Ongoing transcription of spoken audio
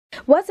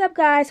What's up,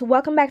 guys?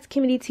 Welcome back to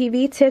Kimmy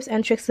TV, tips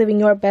and tricks living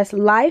your best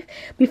life.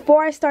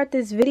 Before I start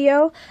this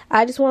video,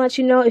 I just want to let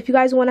you know, if you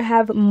guys want to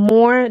have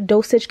more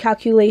dosage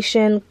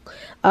calculation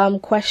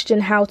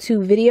question how-to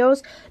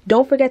videos,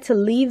 don't forget to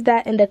leave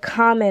that in the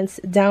comments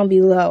down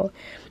below.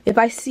 If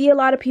I see a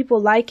lot of people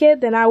like it,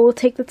 then I will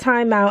take the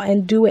time out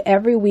and do it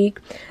every week,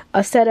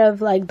 a set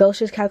of like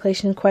dosage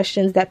calculation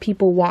questions that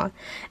people want.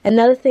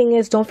 Another thing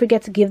is, don't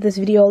forget to give this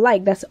video a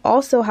like. That's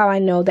also how I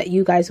know that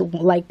you guys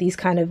like these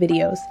kind of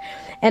videos.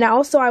 And I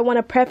want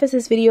to preface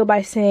this video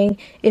by saying,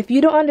 if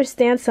you don't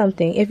understand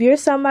something, if you're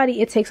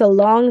somebody it takes a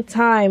long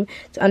time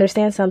to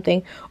understand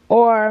something,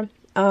 or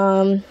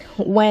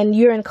when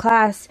you're in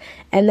class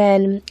and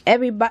then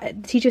the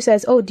teacher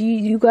says, oh, do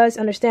you guys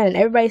understand, and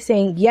everybody's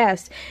saying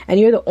yes, and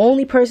you're the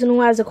only person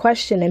who has a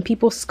question, and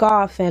people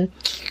scoff and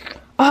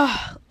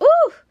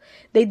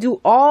they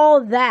do all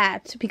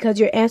that because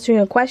you're answering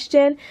a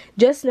question,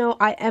 just know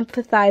I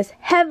empathize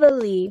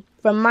heavily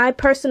from my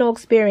personal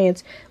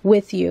experience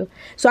with you.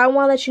 So I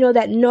want to let you know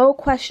that no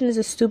question is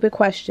a stupid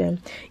question.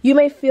 You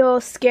may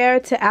feel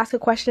scared to ask a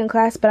question in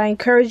class, but I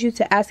encourage you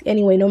to ask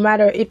anyway, no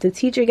matter if the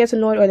teacher gets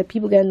annoyed or the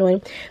people get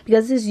annoyed,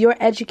 because this is your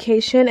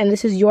education and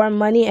this is your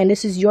money and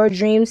this is your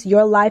dreams,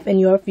 your life, and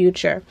your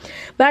future.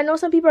 But I know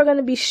some people are going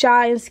to be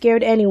shy and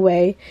scared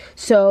anyway,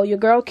 so your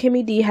girl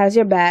Kimmy D has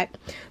your back.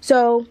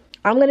 So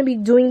I'm going to be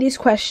doing these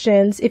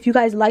questions. If you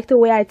guys like the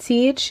way I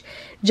teach,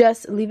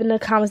 just leave it in the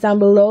comments down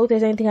below. If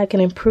there's anything I can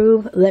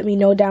improve, let me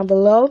know down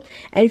below.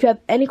 And if you have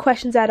any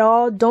questions at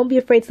all, don't be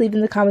afraid to leave in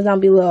the comments down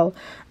below.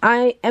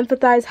 I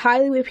empathize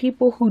highly with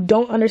people who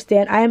don't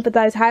understand. I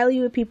empathize highly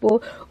with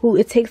people who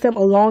it takes them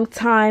a long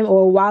time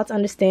or a while to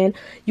understand.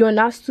 You're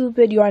not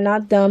stupid. You are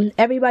not dumb.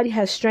 Everybody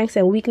has strengths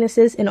and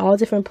weaknesses in all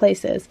different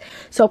places.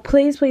 So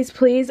please, please,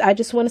 please, I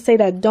just want to say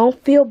that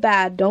don't feel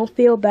bad. Don't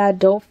feel bad.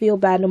 Don't feel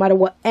bad no matter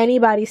what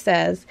anybody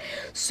says.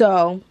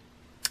 So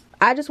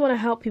I just want to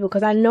help people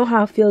because I know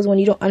how it feels when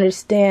you don't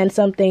understand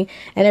something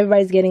and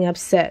everybody's getting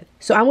upset.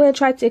 So I'm going to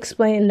try to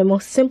explain in the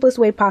most simplest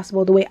way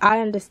possible, the way I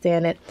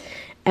understand it.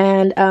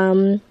 And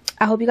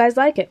I hope you guys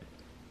like it.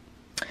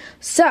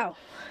 So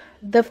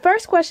the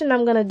first question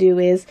I'm going to do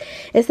is,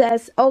 it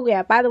says, oh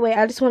yeah, by the way,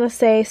 I just want to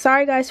say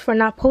sorry guys for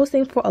not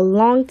posting for a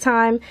long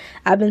time.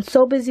 I've been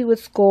so busy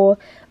with school,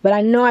 but I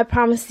know I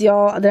promised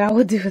y'all that I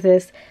would do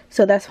this,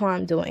 so that's why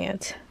I'm doing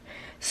it.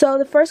 So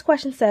the first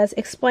question says,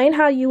 explain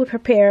how you would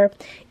prepare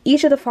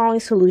each of the following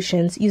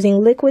solutions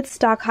using liquid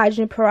stock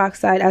hydrogen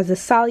peroxide as a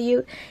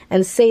solute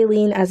and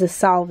saline as a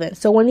solvent.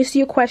 So when you see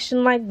a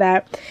question like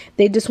that,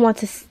 they just want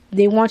to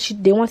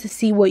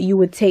see what you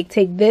would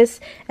take this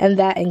and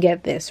that and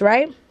get this,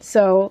 right?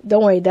 So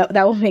don't worry, that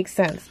will make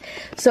sense.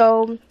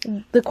 So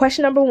the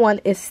question number one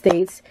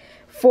states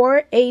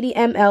 480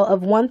 ml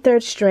of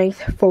 1/3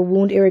 strength for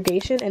wound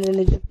irrigation, and then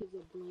it just gives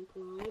a blank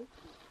line.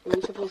 And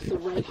you're supposed to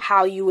write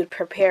how you would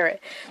prepare it.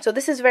 So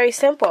this is very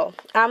simple.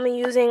 I'm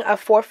using a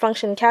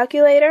 4-function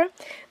calculator.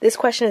 This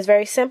question is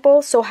very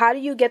simple. So how do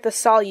you get the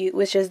solute,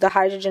 which is the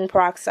hydrogen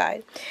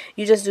peroxide?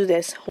 You just do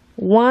this.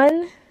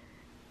 1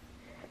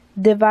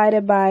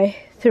 divided by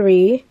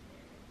 3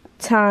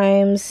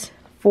 times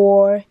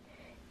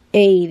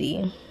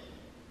 480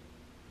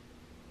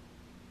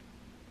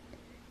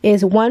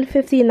 is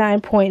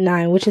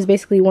 159.9, which is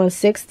basically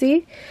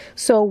 160.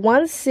 So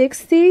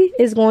 160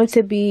 is going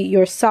to be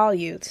your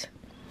solute,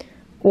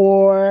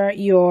 or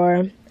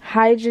your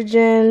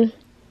hydrogen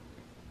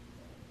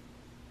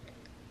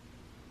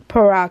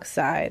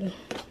peroxide.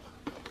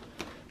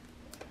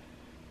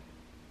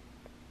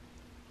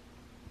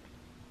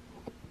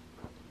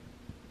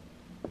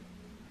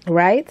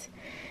 Right?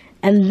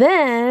 And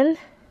then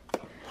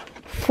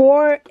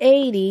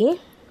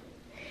 480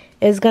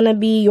 is going to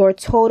be your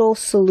total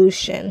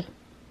solution,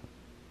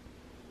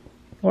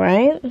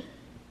 right?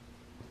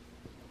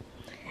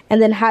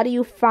 And then how do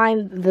you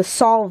find the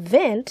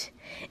solvent?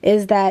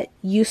 Is that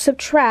you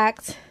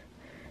subtract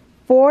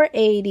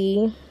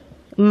 480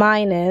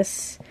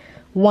 minus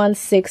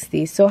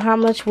 160. So how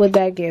much would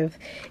that give?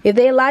 If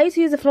they allow you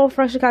to use the full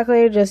function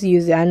calculator, just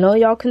use it. I know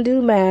y'all can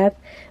do math,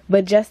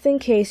 but just in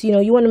case, you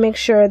want to make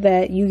sure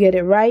that you get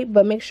it right,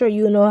 but make sure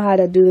you know how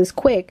to do this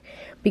quick,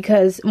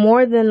 because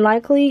more than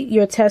likely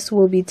your test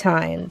will be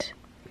timed.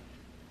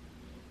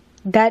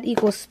 That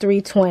equals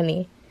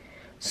 320.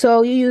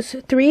 So you use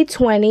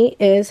 320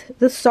 is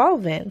the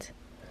solvent.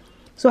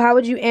 So how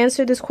would you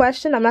answer this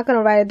question? I'm not going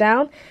to write it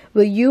down,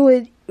 but you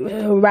would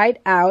write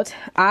out,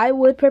 I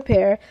would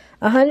prepare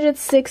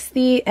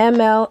 160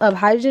 ml of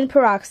hydrogen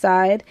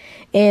peroxide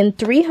in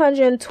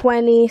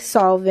 320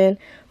 solvent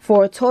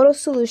for a total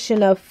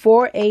solution of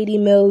 480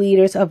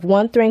 milliliters of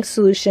 1/3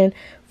 solution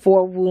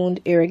for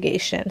wound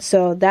irrigation.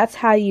 So that's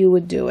how you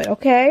would do it,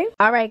 okay?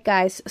 All right,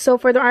 guys. So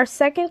for our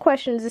second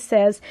question, it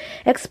says,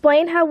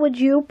 explain how would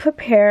you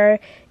prepare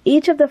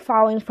each of the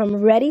following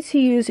from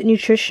ready-to-use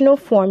nutritional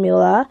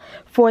formula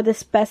for the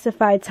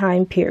specified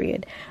time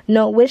period.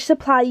 Note which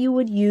supply you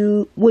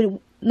would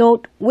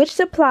note which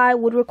supply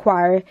would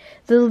require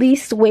the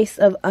least waste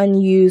of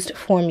unused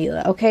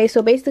formula. Okay,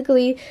 so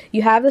basically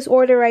you have this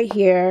order right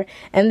here,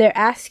 and they're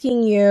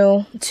asking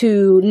you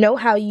to know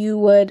how you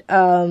would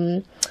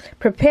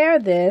prepare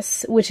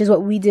this, which is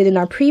what we did in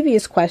our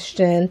previous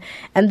question,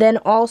 and then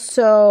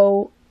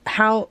also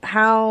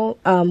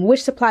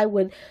which supply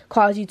would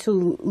cause you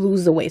to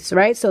lose the waste,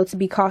 right? So to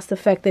be cost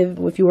effective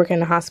if you work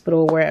in a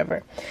hospital or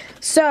wherever.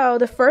 So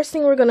the first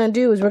thing we're going to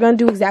do is we're going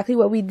to do exactly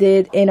what we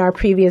did in our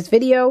previous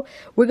video.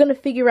 We're going to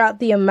figure out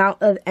the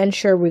amount of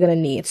Ensure we're going to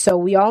need. So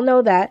we all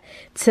know that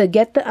to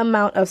get the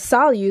amount of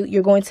solute,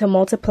 you're going to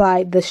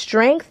multiply the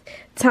strength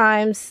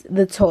times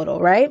the total,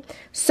 right?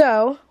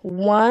 So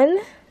 1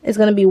 is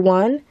going to be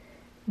 1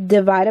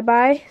 divided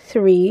by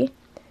 3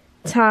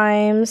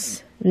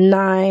 times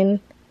 9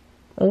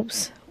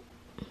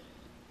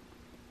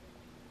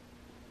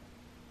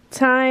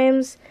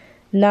 times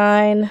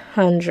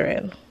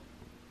 900,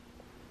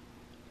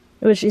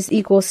 which is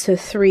equals to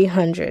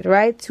 300,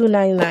 right?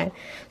 299.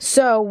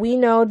 So we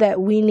know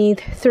that we need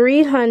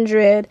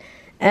 300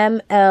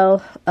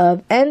 ml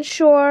of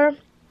Ensure.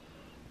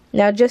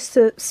 Now, just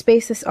to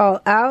space this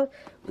all out,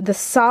 the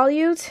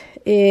solute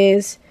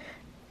is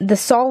the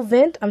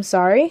solvent,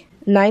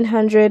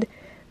 900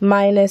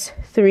 minus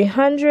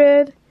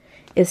 300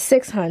 is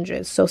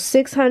 600. So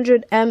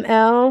 600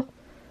 ml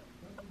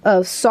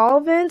of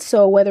solvent,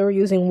 so whether we're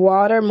using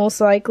water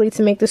most likely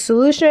to make the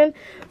solution,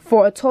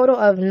 for a total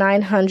of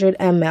 900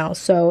 ml.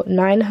 So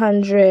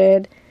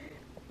 900,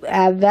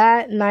 add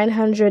that,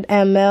 900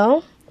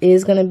 ml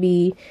is going to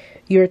be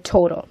your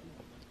total.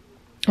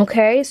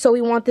 Okay, so we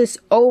want this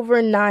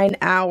over 9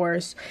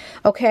 hours.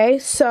 Okay,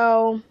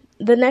 so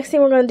the next thing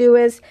we're going to do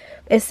is,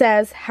 it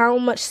says how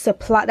much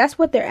supply. That's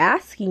what they're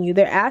asking you.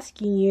 They're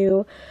asking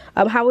you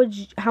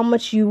how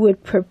much you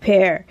would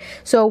prepare.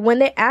 So when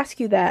they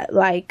ask you that,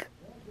 like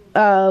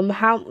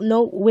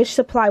which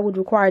supply would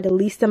require the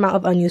least amount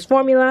of unused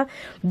formula,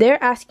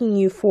 they're asking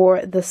you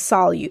for the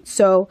solute.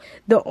 So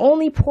the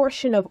only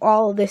portion of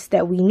all of this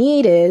that we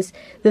need is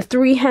the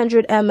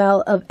 300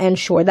 ml of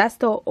Ensure. That's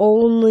the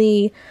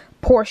only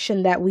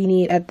portion that we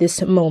need at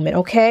this moment.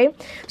 Okay,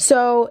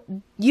 so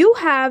you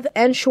have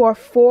Ensure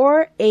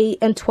 4, 8,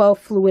 and 12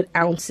 fluid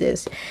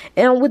ounces,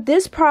 and with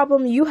this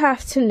problem you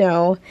have to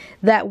know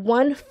that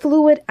 1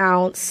 fluid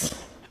ounce,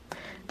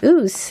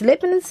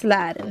 slipping and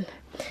sliding,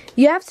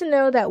 you have to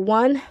know that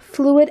 1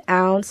 fluid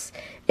ounce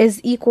is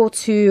equal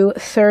to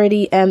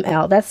 30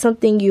 ml. That's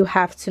something you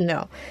have to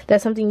know.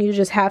 That's something you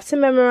just have to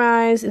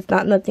memorize. It's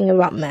not nothing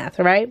about math,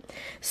 right?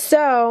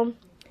 So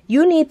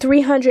you need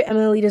 300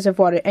 milliliters of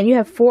water, and you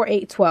have 4,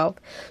 8, 12.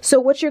 So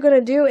what you're going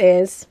to do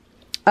is,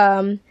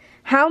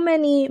 how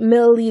many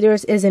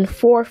milliliters is in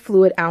 4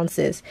 fluid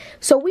ounces?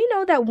 So we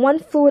know that 1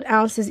 fluid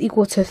ounce is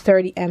equal to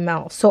 30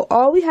 ml. So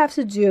all we have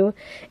to do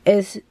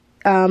is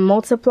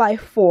multiply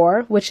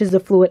 4, which is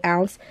the fluid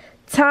ounce,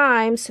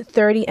 times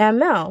 30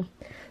 ml.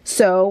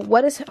 So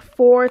what is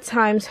 4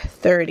 times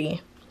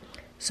 30?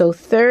 So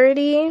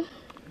 30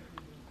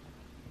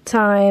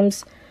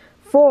 times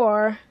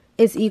 4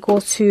 is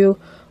equal to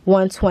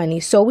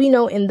 120. So we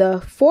know in the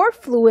 4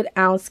 fluid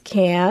ounce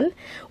can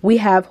we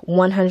have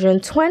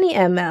 120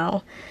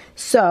 ml.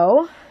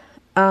 So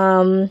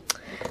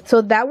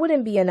that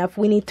wouldn't be enough.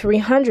 We need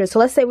 300. So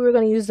let's say we were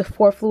going to use the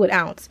 4 fluid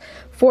ounce.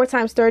 4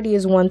 times 30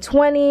 is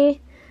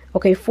 120.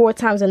 Okay, 4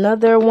 times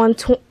another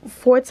 30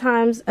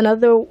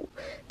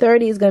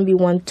 is going to be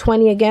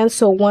 120 again.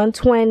 So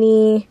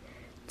 120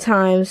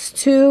 times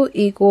 2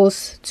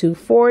 equals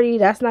 240.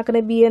 That's not going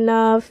to be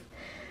enough.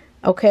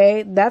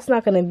 Okay, that's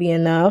not going to be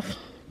enough.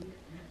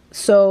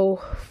 So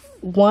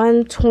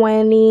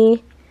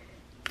 120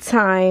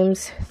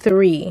 times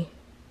 3,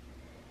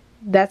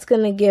 that's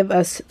going to give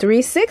us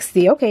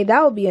 360. Okay,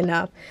 that will be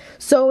enough.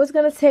 So it's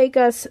going to take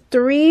us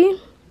 3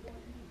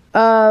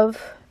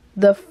 of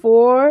the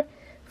 4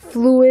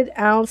 fluid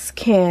ounce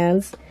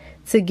cans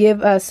to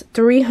give us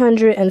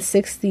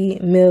 360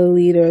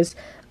 milliliters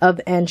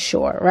of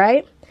Ensure,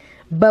 right?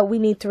 But we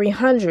need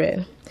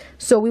 300.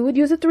 So we would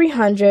use the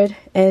 300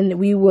 and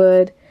we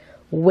would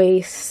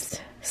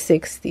waste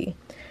 60.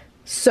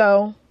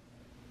 So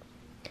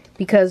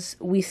because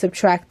we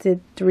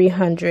subtracted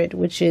 300,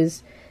 which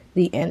is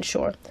the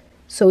Ensure,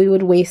 so we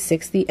would waste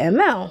 60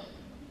 ml,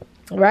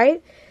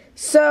 right?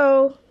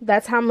 So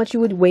that's how much you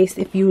would waste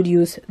if you would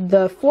use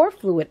the 4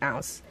 fluid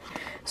ounce.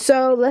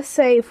 So let's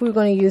say if we're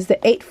going to use the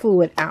 8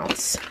 fluid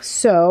ounce.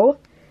 So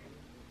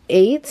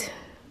 8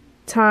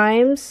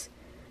 times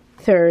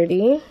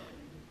 30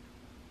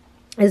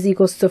 is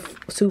equals to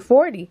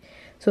 240.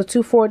 So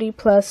 240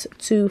 plus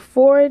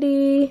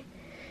 240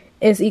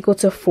 is equal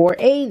to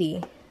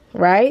 480,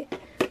 right?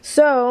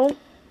 So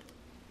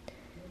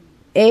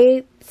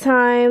 8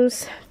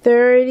 times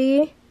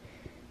 30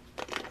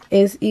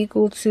 is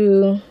equal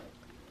to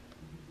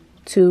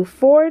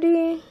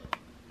 240.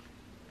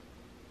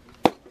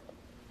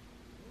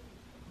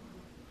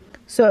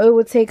 So it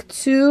would take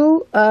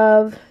 2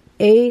 of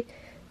 8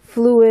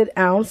 fluid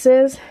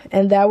ounces,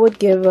 and that would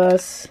give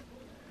us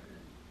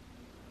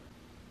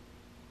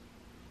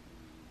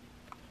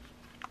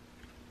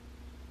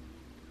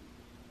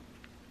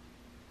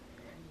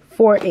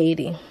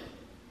 480.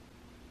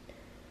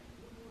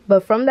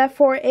 But from that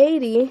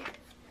 480,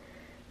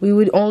 we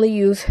would only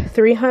use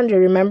 300,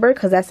 remember,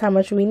 because that's how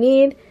much we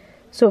need.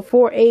 So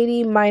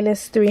 480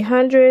 minus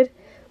 300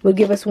 would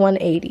give us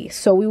 180.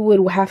 So we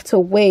would have to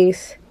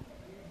waste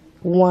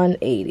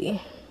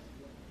 180.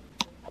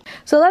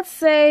 So let's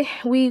say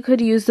we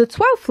could use the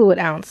 12 fluid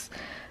ounce.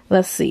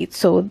 Let's see.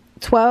 So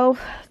 12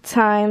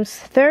 times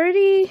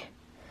 30,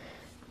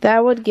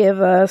 that would give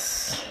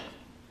us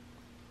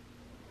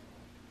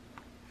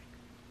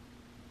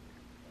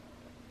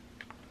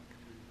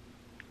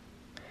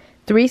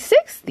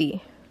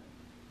 360.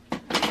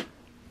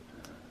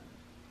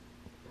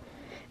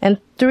 And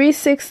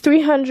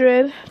 360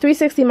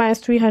 minus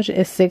 300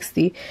 is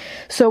 60.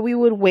 So we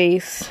would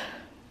waste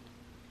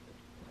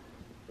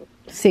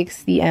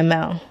 60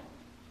 ml.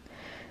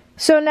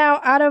 So now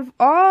out of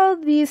all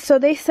these, so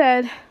they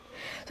said,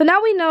 so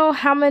now we know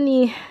how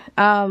many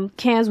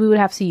cans we would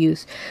have to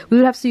use. We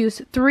would have to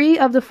use 3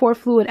 of the 4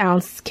 fluid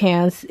ounce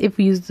cans if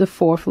we use the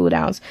 4 fluid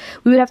ounce.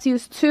 We would have to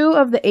use 2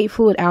 of the 8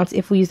 fluid ounce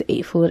if we use the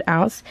 8 fluid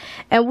ounce.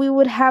 And we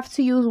would have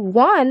to use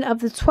 1 of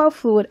the 12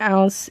 fluid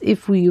ounce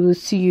if we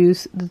use to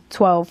use the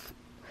 12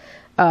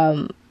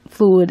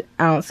 fluid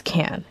ounce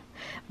can.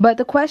 But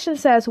the question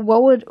says,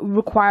 what would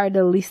require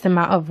the least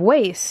amount of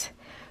waste?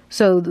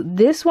 So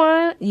this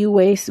one, we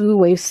waste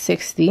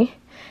 60.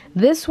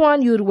 This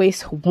one, you would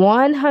waste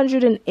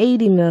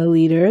 180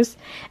 milliliters.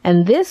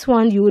 And this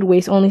one, you would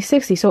waste only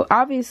 60. So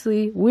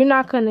obviously, we're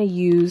not going to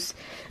use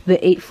the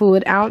 8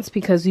 fluid ounce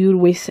because you would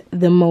waste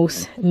the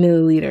most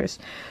milliliters.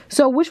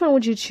 So which one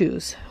would you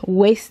choose?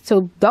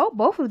 So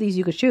both of these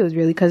you could choose,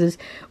 really, because it's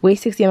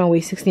waste 60 ml,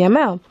 waste 60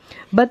 ml.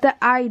 But the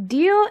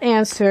ideal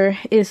answer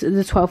is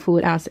the 12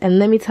 fluid ounce. And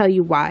let me tell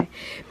you why.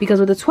 Because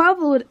with the 12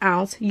 fluid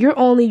ounce, you're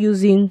only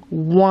using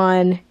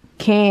 1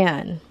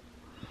 can.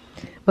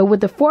 But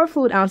with the 4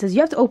 fluid ounces, you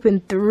have to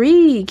open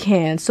 3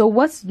 cans. So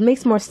what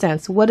makes more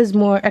sense? What is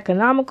more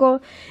economical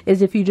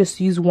is if you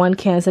just use 1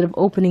 can instead of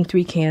opening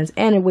 3 cans,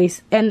 and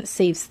it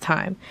saves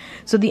time.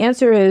 So the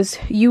answer is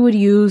you would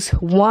use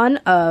 1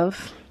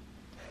 of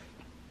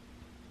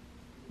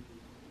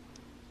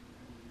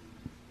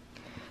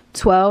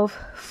 12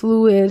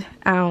 fluid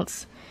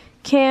ounce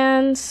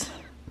cans,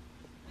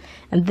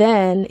 and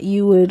then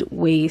you would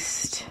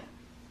waste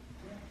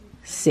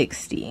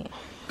 60.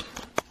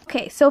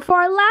 Okay, so for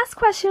our last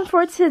question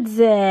for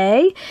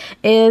today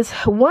is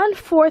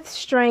 1/4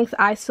 strength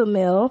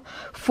isomil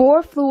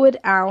 4 fluid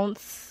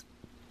ounce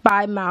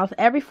by mouth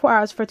every 4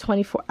 hours for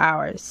 24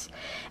 hours.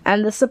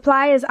 And the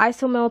supply is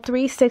isomil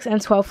 3, 6,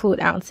 and 12 fluid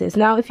ounces.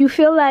 Now, if you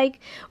feel like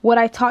what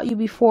I taught you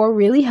before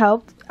really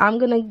helped, I'm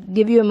going to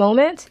give you a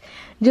moment.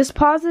 Just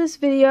pause this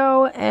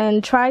video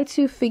and try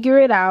to figure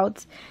it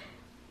out.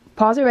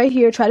 Pause it right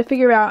here, try to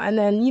figure it out, and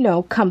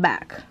then, come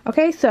back.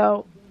 Okay,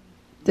 so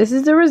this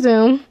is the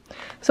resume.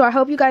 So I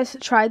hope you guys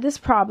tried this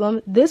problem.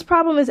 This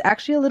problem is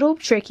actually a little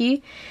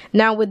tricky.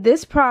 Now with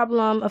this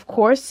problem, of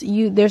course,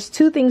 there's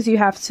 2 things you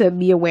have to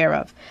be aware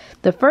of.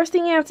 The first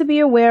thing you have to be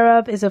aware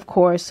of is, of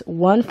course,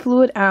 1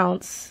 fluid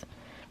ounce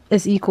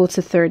is equal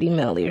to 30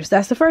 milliliters.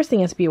 That's the first thing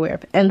you have to be aware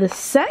of. And the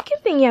second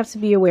thing you have to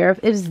be aware of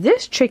is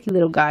this tricky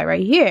little guy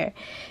right here.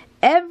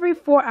 Every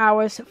 4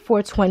 hours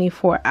for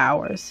 24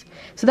 hours.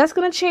 So that's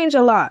going to change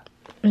a lot.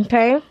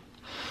 Okay?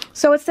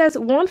 So it says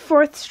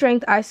 1/4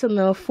 strength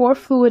isomil 4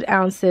 fluid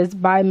ounces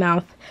by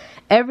mouth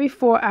every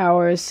 4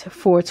 hours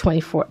for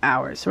 24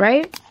 hours,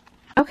 right?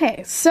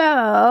 Okay,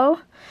 so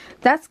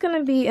that's going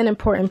to be an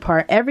important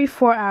part. Every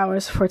 4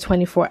 hours for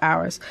 24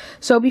 hours.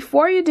 So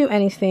before you do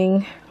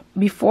anything,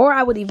 before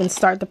I would even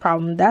start the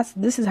problem,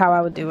 this is how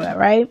I would do it,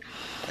 right?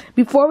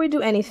 Before we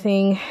do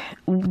anything,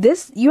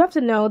 you have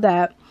to know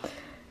that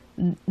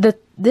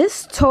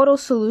this total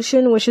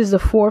solution, which is the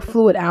 4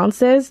 fluid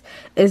ounces,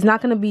 is not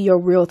going to be your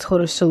real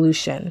total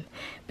solution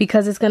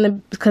because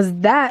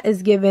that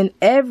is given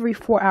every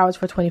 4 hours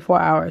for 24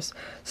 hours.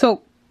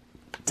 So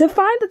to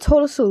find the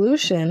total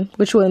solution,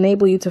 which will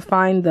enable you to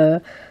find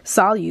the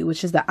solute,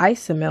 which is the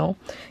isomil,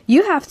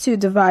 you have to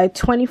divide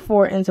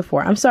 24 into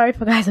 4. I'm sorry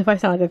for guys if I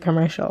sound like a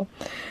commercial,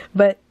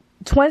 but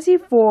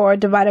 24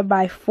 divided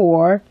by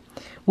 4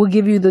 will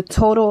give you the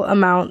total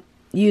amount,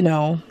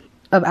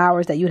 of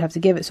hours that you'd have to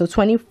give it. So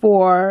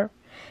 24,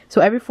 so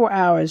every 4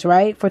 hours,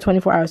 right? For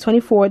 24 hours,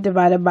 24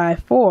 divided by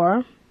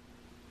 4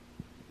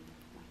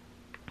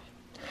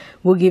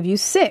 will give you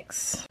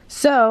 6.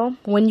 So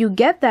when you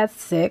get that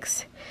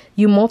 6,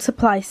 you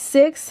multiply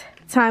 6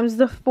 times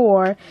the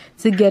 4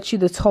 to get you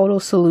the total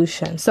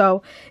solution.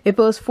 So if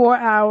it was 4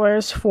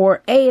 hours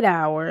for 8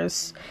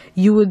 hours,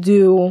 you would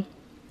do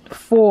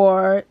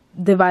 4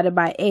 divided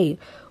by 8.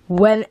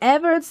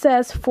 Whenever it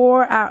says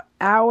 4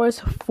 hours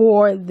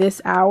for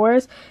this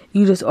hours,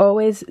 you just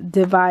always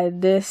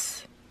divide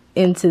this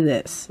into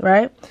this,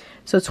 right?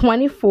 So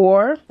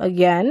 24,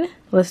 again,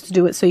 let's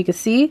do it so you can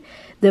see,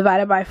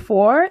 divided by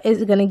 4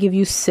 is going to give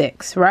you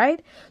 6,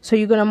 right? So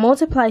you're going to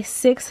multiply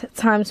 6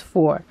 times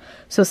 4.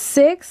 So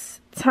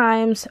 6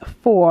 times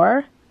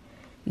 4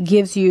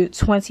 gives you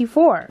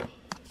 24.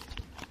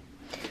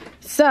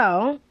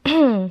 So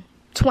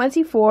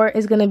 24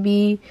 is going to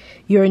be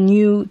your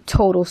new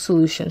total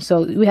solution.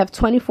 So we have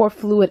 24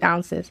 fluid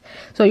ounces.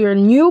 So your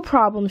new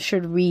problem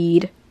should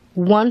read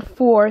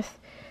 1/4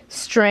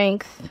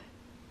 strength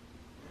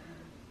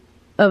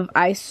of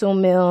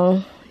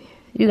isomil,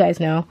 you guys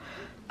know,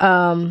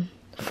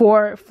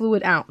 for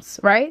fluid ounce,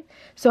 right?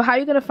 So how are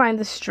you going to find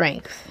the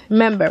strength?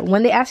 Remember,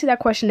 when they ask you that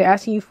question, they're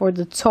asking you for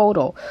the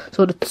total.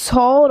 So the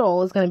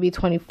total is going to be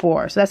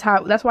 24. So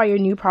that's why your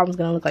new problem is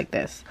going to look like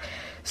this.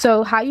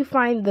 So how you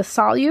find the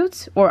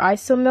solute or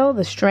isomil,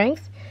 the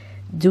strength,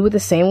 do it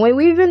the same way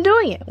we've been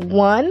doing it.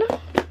 1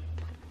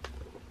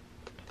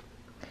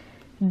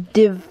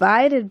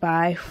 divided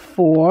by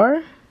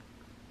 4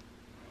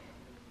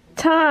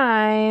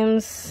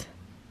 times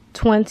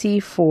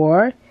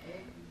 24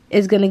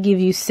 is going to give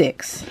you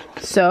 6.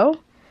 So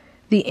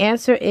the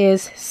answer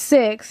is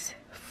 6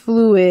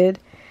 fluid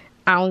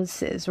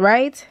ounces,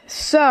 right?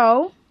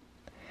 So,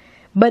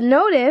 but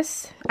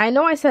notice, I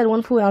know I said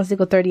 1 fluid ounce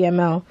equals 30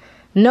 ml.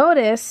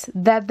 Notice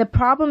that the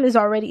problem is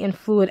already in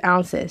fluid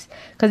ounces.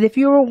 Because if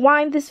you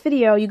rewind this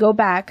video, you go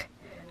back,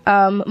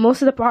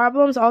 most of the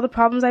problems, all the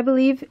problems I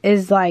believe,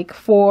 is like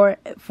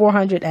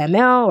 400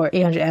 ml or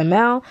 800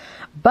 ml.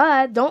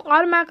 But don't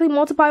automatically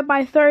multiply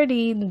by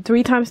 30,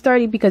 3 times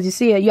 30, because you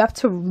see it. You have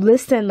to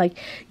listen, like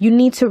you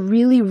need to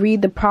really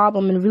read the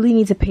problem and really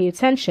need to pay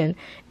attention.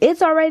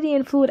 It's already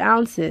in fluid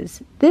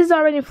ounces. This is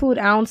already in fluid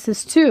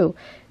ounces too.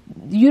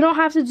 You don't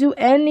have to do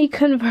any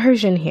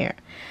conversion here.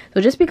 So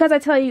just because I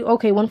tell you,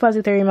 okay, 1 fluid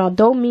ounce 30 ml,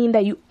 don't mean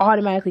that you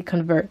automatically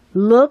convert.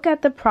 Look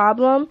at the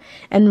problem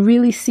and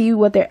really see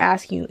what they're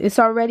asking you. It's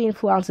already in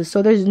fluid ounces,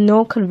 so there's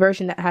no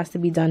conversion that has to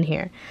be done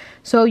here.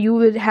 So you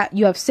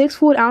have 6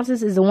 fluid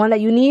ounces is the one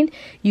that you need.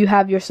 You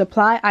have your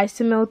supply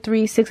isomil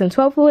 3, 6, and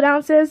 12 fluid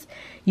ounces.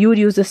 You would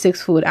use the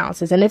 6 fluid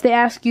ounces. And if they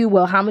ask you,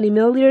 well, how many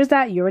milliliters is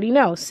that? You already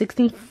know.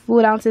 16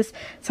 fluid ounces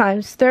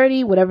times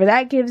 30, whatever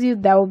that gives you,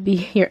 that will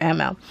be your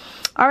ml.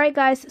 All right,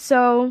 guys.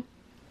 So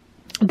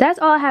that's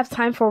all I have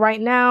time for right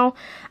now.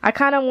 I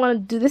kind of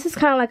want to do, this is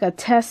kind of like a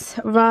test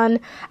run.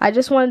 I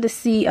just wanted to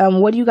see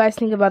what do you guys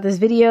think about this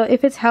video.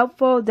 If it's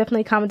helpful,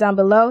 definitely comment down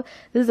below.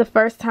 This is the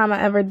first time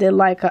I ever did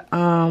like a,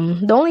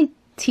 the only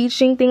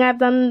teaching thing I've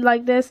done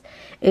like this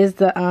is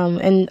the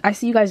and I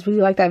see you guys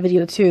really like that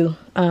video too.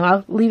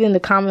 I'll leave it in the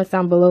comments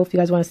down below if you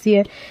guys want to see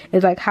it.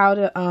 It's like how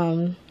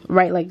to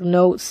write like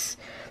notes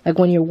like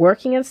when you're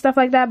working and stuff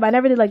like that, but I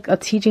never did like a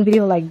teaching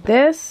video like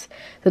this.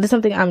 So this is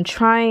something I'm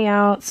trying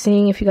out,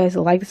 seeing if you guys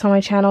like this on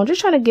my channel. I'm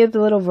just trying to give a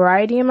little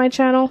variety in my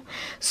channel.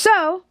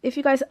 So if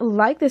you guys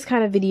like this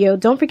kind of video,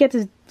 don't forget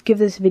to give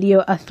this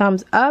video a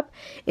thumbs up.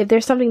 If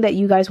there's something that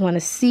you guys want to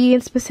see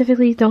and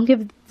specifically, don't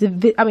give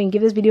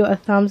give this video a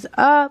thumbs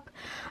up.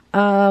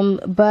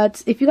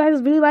 But if you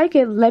guys really like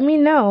it, let me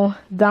know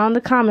down in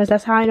the comments.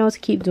 That's how I know to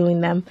keep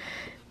doing them.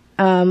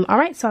 All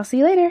right, so I'll see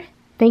you later.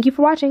 Thank you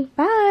for watching.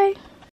 Bye.